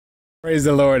Praise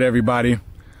the Lord, everybody.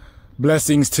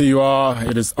 Blessings to you all.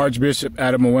 It is Archbishop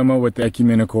Muema with the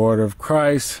Ecumenical Order of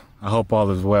Christ. I hope all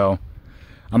is well.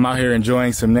 I'm out here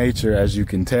enjoying some nature, as you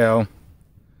can tell.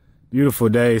 Beautiful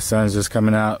day, sun's just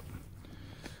coming out.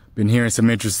 Been hearing some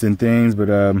interesting things,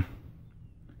 but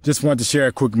just want to share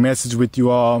a quick message with you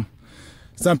all.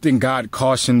 Something God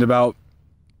cautioned about,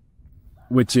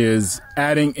 which is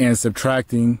adding and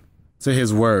subtracting to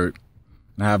His Word.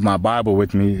 I have my Bible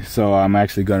with me, so I'm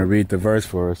actually going to read the verse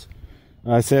for us.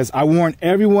 It says, I warn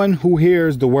everyone who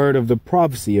hears the word of the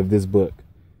prophecy of this book.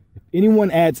 If anyone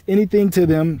adds anything to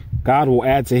them, God will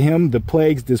add to him the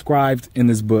plagues described in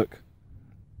this book.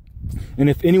 And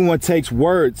if anyone takes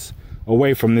words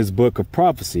away from this book of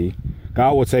prophecy,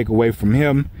 God will take away from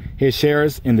him his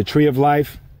shares in the tree of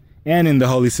life and in the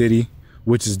holy city,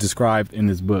 which is described in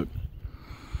this book.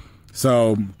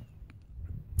 So,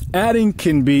 adding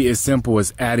can be as simple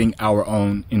as adding our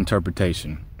own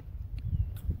interpretation.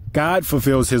 God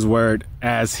fulfills His word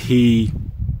as He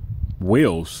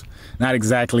wills, not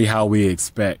exactly how we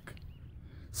expect.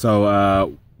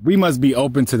 So we must be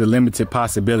open to the limited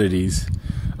possibilities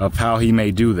of how He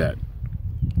may do that.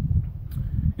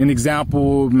 An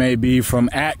example may be from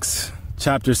Acts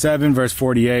chapter 7, verse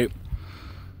 48,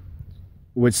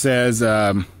 which says,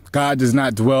 God does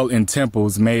not dwell in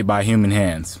temples made by human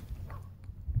hands.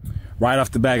 Right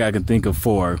off the bat, I can think of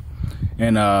four.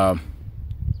 And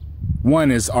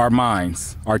one is our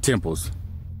minds, our temples.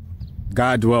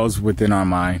 God dwells within our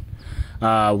mind.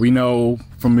 We know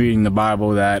from reading the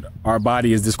Bible that our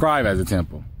body is described as a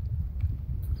temple.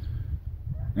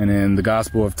 And in the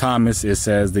Gospel of Thomas, it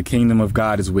says the kingdom of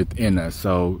God is within us.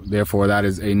 So therefore, that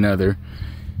is another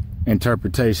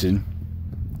interpretation.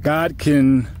 God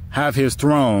can have His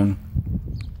throne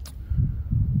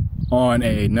on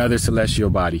another celestial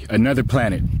body, another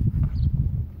planet.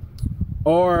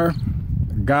 Or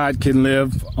God can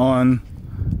live on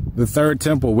the third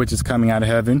temple, which is coming out of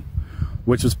heaven,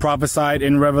 which was prophesied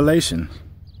in Revelation.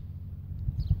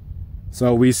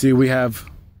 So we see we have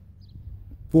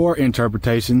four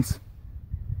interpretations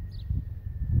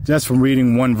just from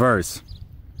reading one verse.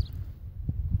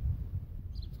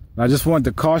 I just want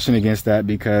to caution against that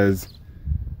because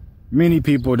many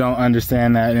people don't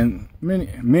understand that, and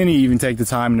many even take the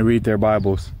time to read their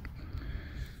Bibles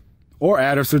or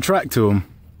add or subtract to them.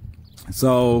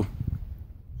 So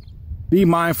be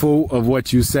mindful of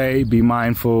what you say. Be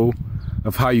mindful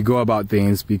of how you go about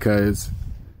things, because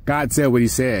God said what He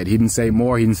said. He didn't say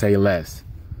more. He didn't say less.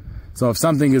 So if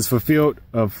something is fulfilled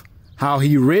of how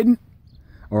He written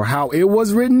or how it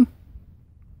was written,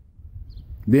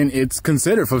 then it's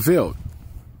considered fulfilled.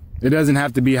 It doesn't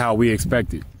have to be how we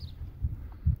expect it.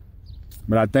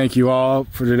 But I thank you all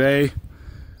for today.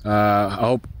 I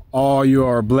hope all you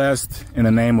are blessed in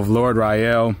the name of Lord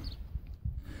Rael.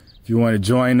 If you want to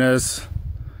join us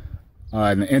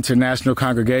in the International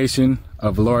Congregation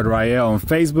of Lord Rael on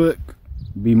Facebook,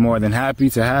 be more than happy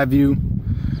to have you.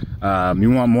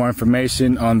 You want more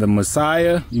information on the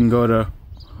Messiah, you can go to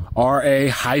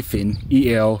ra-el.org,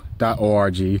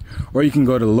 or you can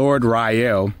go to Lord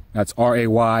Rael, that's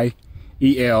RAYEL.org.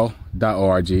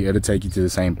 It'll take you to the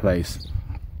same place.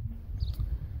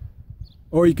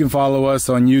 Or you can follow us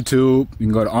on YouTube. You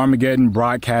can go to Armageddon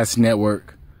Broadcast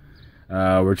Network.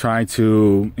 We're trying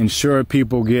to ensure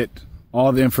people get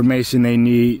all the information they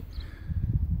need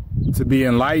to be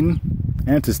enlightened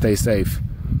and to stay safe.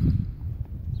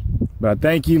 But I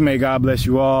thank you. May God bless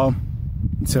you all.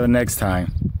 Until next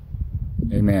time.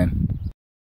 Amen.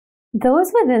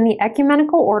 Those within the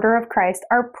Ecumenical Order of Christ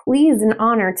are pleased and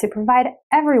honored to provide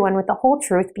everyone with the whole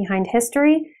truth behind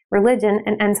history, religion,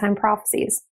 and end-time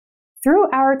prophecies.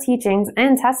 Through our teachings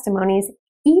and testimonies,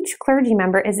 each clergy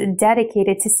member is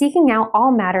dedicated to seeking out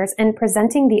all matters and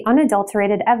presenting the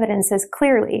unadulterated evidences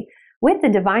clearly, with the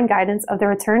divine guidance of the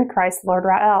returned Christ, Lord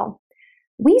Rael.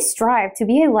 We strive to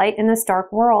be a light in this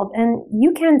dark world, and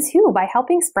you can too by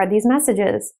helping spread these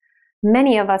messages.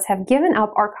 Many of us have given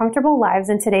up our comfortable lives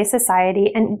in today's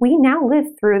society, and we now live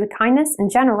through the kindness and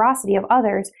generosity of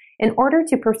others in order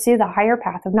to pursue the higher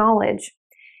path of knowledge.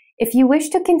 If you wish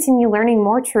to continue learning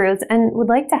more truths and would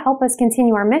like to help us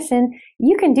continue our mission,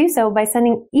 you can do so by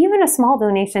sending even a small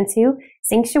donation to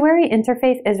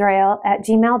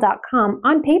sanctuaryinterfaithisrael@gmail.com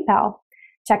on PayPal.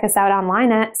 Check us out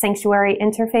online at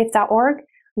sanctuaryinterfaith.org,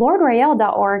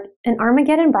 lordrael.org, and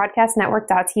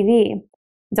armageddonbroadcastnetwork.tv.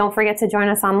 Don't forget to join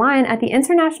us online at the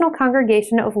International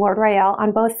Congregation of Lord Rael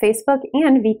on both Facebook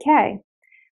and VK.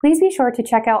 Please be sure to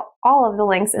check out all of the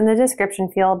links in the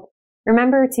description field.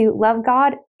 Remember to love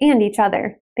God and each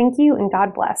other. Thank you and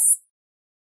God bless.